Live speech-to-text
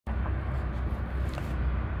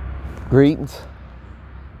Greetings.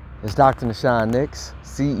 It's Dr. Nahshon Nicks,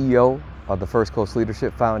 CEO of the First Coast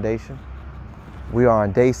Leadership Foundation. We are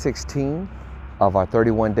on day 16 of our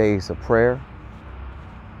 31 days of prayer.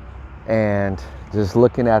 And just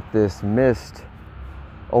looking at this mist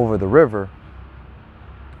over the river,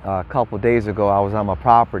 a couple days ago I was on my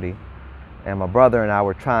property and my brother and I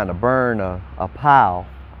were trying to burn a pile,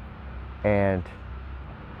 and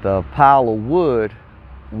the pile of wood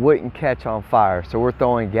wouldn't catch on fire. So we're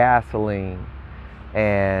throwing gasoline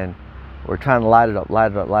and we're trying to light it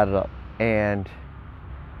up. And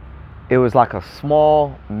it was like a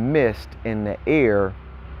small mist in the air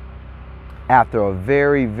after a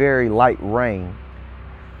very, very light rain.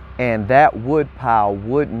 And that wood pile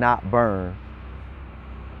would not burn.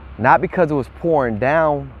 Not because it was pouring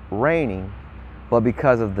down raining, but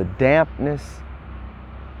because of the dampness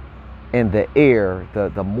in the air,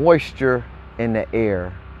 the moisture in the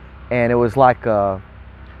air. And it was like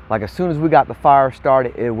as soon as we got the fire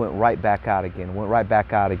started, it went right back out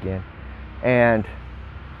again, And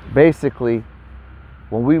basically,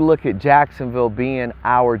 when we look at Jacksonville being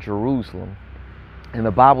our Jerusalem, and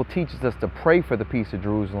the Bible teaches us to pray for the peace of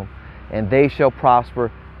Jerusalem, and they shall prosper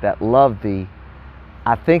that love thee,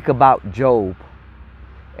 I think about Job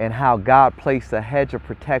and how God placed a hedge of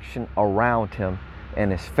protection around him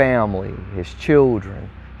and his family, his children,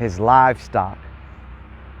 his livestock,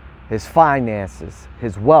 his finances,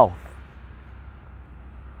 his wealth.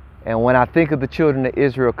 And when I think of the children of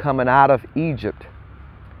Israel coming out of Egypt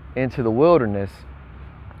into the wilderness,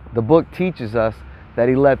 the book teaches us that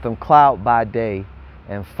he let them cloud by day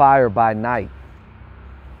and fire by night,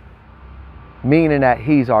 meaning that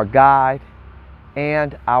he's our guide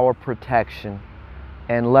and our protection.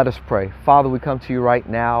 And let us pray. Father, we come to you right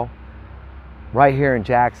now, right here in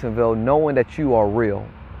Jacksonville, knowing that you are real,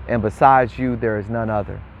 and besides you there is none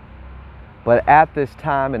other. But at this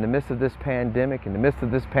time, in the midst of this pandemic, in the midst of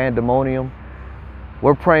this pandemonium,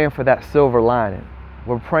 we're praying for that silver lining.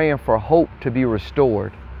 We're praying for hope to be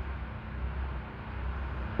restored.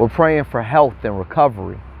 We're praying for health and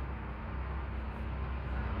recovery.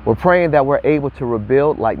 We're praying that we're able to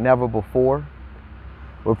rebuild like never before.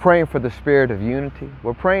 We're praying for the spirit of unity.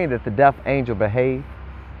 We're praying that the death angel behave.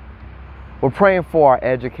 We're praying for our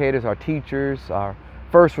educators, our teachers, our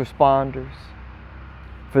first responders,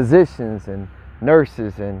 physicians and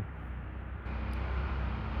nurses, and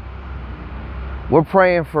we're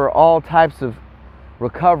praying for all types of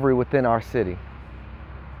recovery within our city,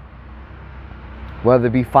 whether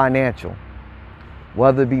it be financial,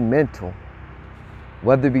 whether it be mental,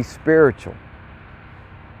 whether it be spiritual.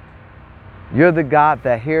 You're the God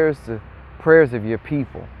that hears the prayers of your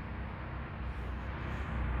people.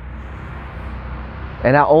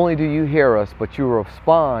 And not only do you hear us, but you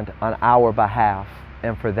respond on our behalf.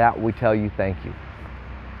 And for that, we tell you thank you.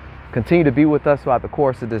 Continue to be with us throughout the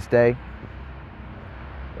course of this day.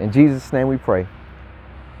 In Jesus' name we pray.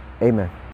 Amen.